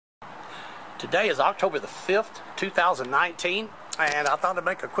Today is October the 5th, 2019, and I thought I'd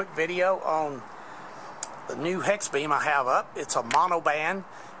make a quick video on the new Hexbeam I have up. It's a monoband.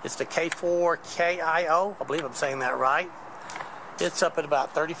 It's the K4KIO. I believe I'm saying that right. It's up at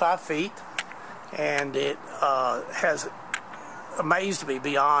about 35 feet, and it has amazed me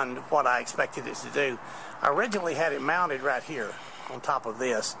beyond what I expected it to do. I originally had it mounted right here on top of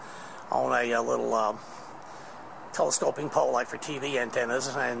this on a little telescoping pole like for TV antennas,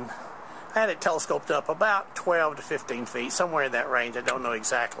 and I had it telescoped up about 12 to 15 feet, somewhere in that range. I don't know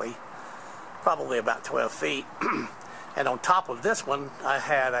exactly. Probably about 12 feet. And on top of this one, I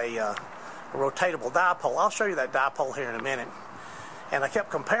had a rotatable dipole. I'll show you that dipole here in a minute. And I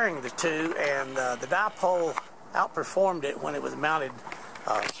kept comparing the two, and the dipole outperformed it when it was mounted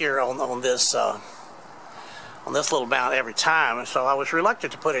here on this little mount every time. And so I was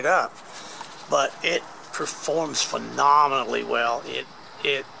reluctant to put it up, but it performs phenomenally well.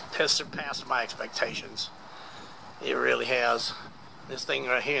 It has surpassed my expectations. It really has. This thing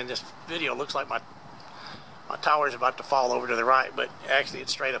right here in this video looks like my tower is about to fall over to the right, but actually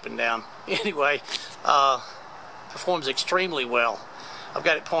it's straight up and down. Anyway, performs extremely well. I've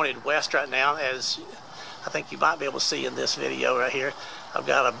got it pointed west right now, as I think you might be able to see in this video right here. I've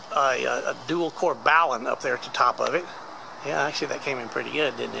got a dual core balun up there at the top of it. Yeah, actually that came in pretty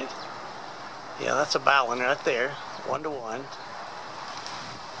good, didn't it? Yeah, that's a balun right there, 1-to-1.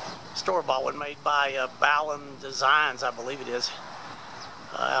 Store-bought one made by Balun Designs, I believe it is,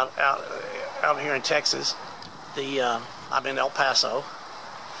 out here in Texas. I'm in El Paso.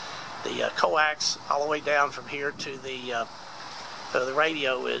 The coax all the way down from here to the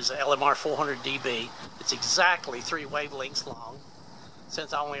radio is LMR 400 dB. It's exactly 3 wavelengths long.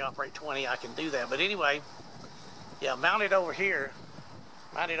 Since I only operate 20, I can do that. But anyway, yeah, mounted over here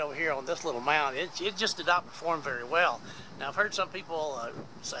on this little mount, it just did not perform very well. Now, I've heard some people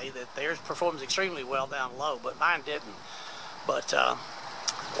say that theirs performs extremely well down low, but mine didn't. But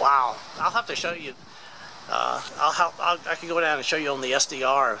wow, I'll have to show you. I can go down and show you on the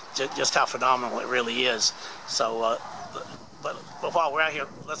SDR just how phenomenal it really is. So, but while we're out here,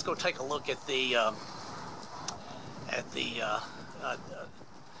 let's go take a look at the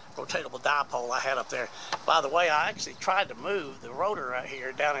rotatable dipole I had up there. By the way, I actually tried to move the rotor right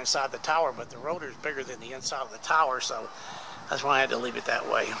here down inside the tower, but the rotor is bigger than the inside of the tower, so that's why I had to leave it that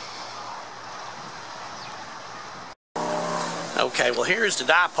way. Okay, well, here's the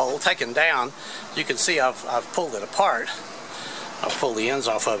dipole taken down. You can see I've pulled it apart. I've pulled the ends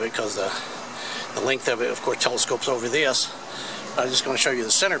off of it because the length of it, of course, telescopes over this. I'm just going to show you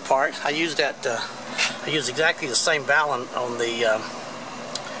the center part. I used exactly the same balun on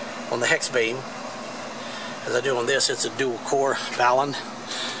the Hexbeam as I do on this. It's a dual core balun.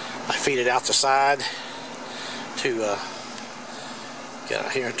 I feed it out the side to get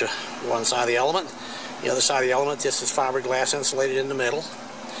out here to one side of the element. The other side of the element, this is fiberglass insulated in the middle.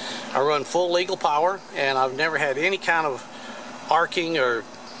 I run full legal power, and I've never had any kind of arcing or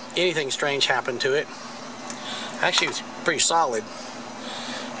anything strange happen to it. Actually, it's pretty solid.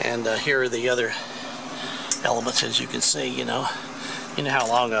 And here are the other elements, as you can see. You know how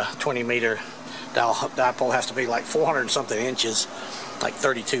long a 20-meter dipole has to be, like 400 something inches, like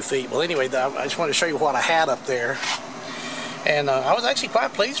 32 feet. Well, anyway, I just wanted to show you what I had up there. And I was actually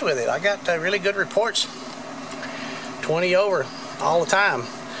quite pleased with it. I got really good reports, 20 over all the time.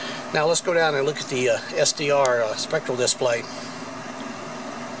 Now let's go down and look at the SDR spectral display.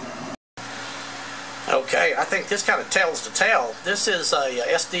 Okay, I think this kind of tells the tale. This is a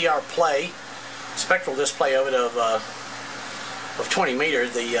SDRPlay spectral display of it of 20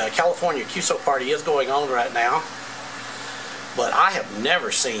 meters. The California QSO party is going on right now, but I have never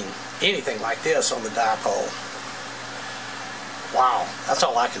seen anything like this on the dipole. Wow, that's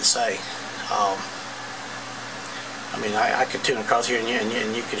all I can say. I mean, I could tune across here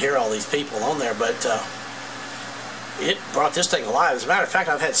and you could hear all these people on there, but it brought this thing alive. As a matter of fact,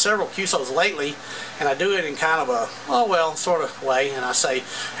 I've had several QSOs lately, and I do it in kind of a, oh well, sort of way, and I say,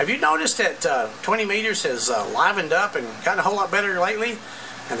 have you noticed that 20 meters has livened up and gotten a whole lot better lately?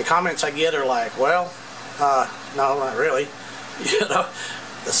 And the comments I get are like, well, no, not really. The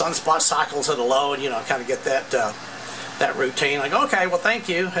sunspot cycles at a low, and kind of get that routine. Like, okay, well, thank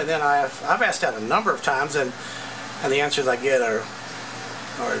you. And then I've asked that a number of times, and the answers I get are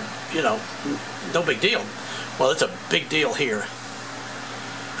no big deal. Well, it's a big deal here.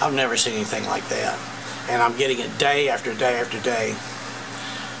 I've never seen anything like that, and I'm getting it day after day after day.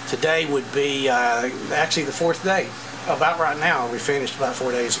 Today would be actually the 4th day. About right now, we finished about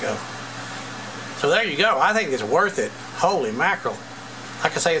 4 days ago. So there you go. I think it's worth it. Holy mackerel.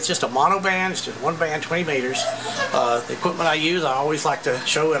 Like I say, it's just a monoband. It's just one band, 20 meters. The equipment I use, I always like to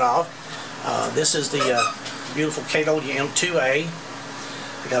show it off. This is the beautiful KWM2A.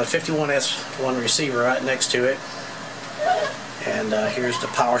 I got a 51S1 receiver right next to it, and here's the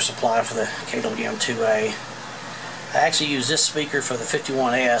power supply for the KWM2A. I actually use this speaker for the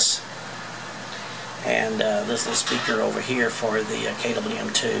 51S, and this little speaker over here for the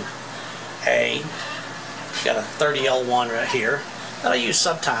KWM2A. Got a 30L1 right here that I use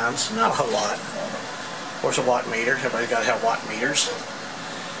sometimes, not a whole lot. Of course, a watt meter. Everybody's got to have watt meters.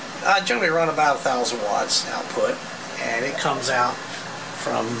 I generally run about 1,000 watts output, and it comes out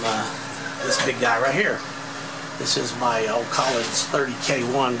from this big guy right here. This is my old Collins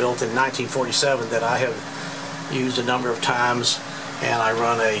 30K1 built in 1947 that I have used a number of times, and I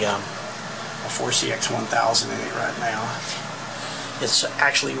run a 4CX1000 in it right now. It's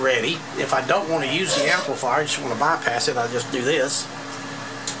actually ready. If I don't want to use the amplifier, I just want to bypass it, I just do this,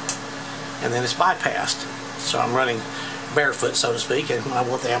 and then it's bypassed. So I'm running barefoot, so to speak, and when I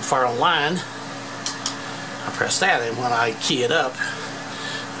want the amplifier online, I press that, and when I key it up,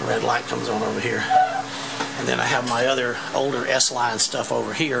 the red light comes on over here. And then I have my other older S-line stuff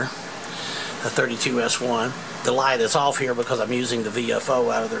over here, the 32S1. The light is off here because I'm using the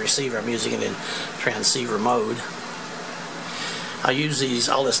VFO out of the receiver. I'm using it in transceiver mode. I use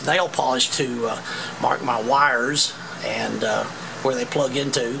all this nail polish to mark my wires and where they plug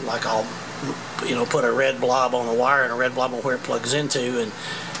into. Like I'll, put a red blob on the wire and a red blob on where it plugs into, and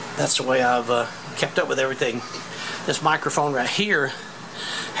that's the way I've kept up with everything. This microphone right here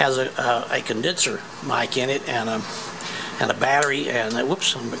has a condenser mic in it and a battery, and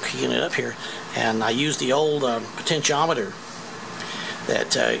whoops, I'm keying it up here. And I use the old potentiometer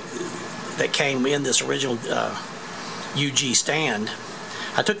that came in this original UG stand.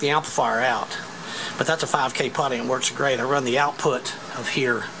 I took the amplifier out, but that's a 5K potty and works great. I run the output of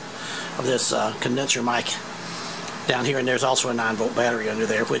this condenser mic down here, and there's also a 9-volt battery under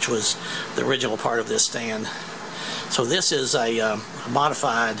there, which was the original part of this stand. So this is a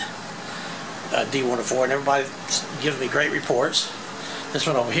modified D104, and everybody gives me great reports. This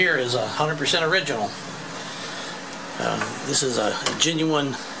one over here is 100% original. This is a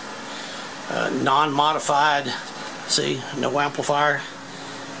genuine, non-modified, see, no amplifier.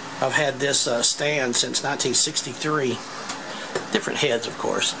 I've had this stand since 1963. Different heads, of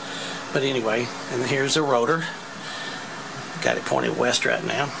course. But anyway, and here's the rotor. Got it pointed west right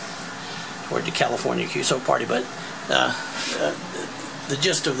now, toward the California QSO party. But the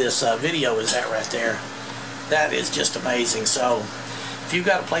gist of this video is that right there. That is just amazing. So if you've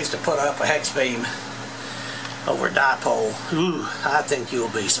got a place to put up a Hexbeam over a Dipole, I think you'll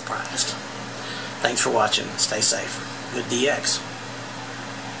be surprised. Thanks for watching. Stay safe. Good DX.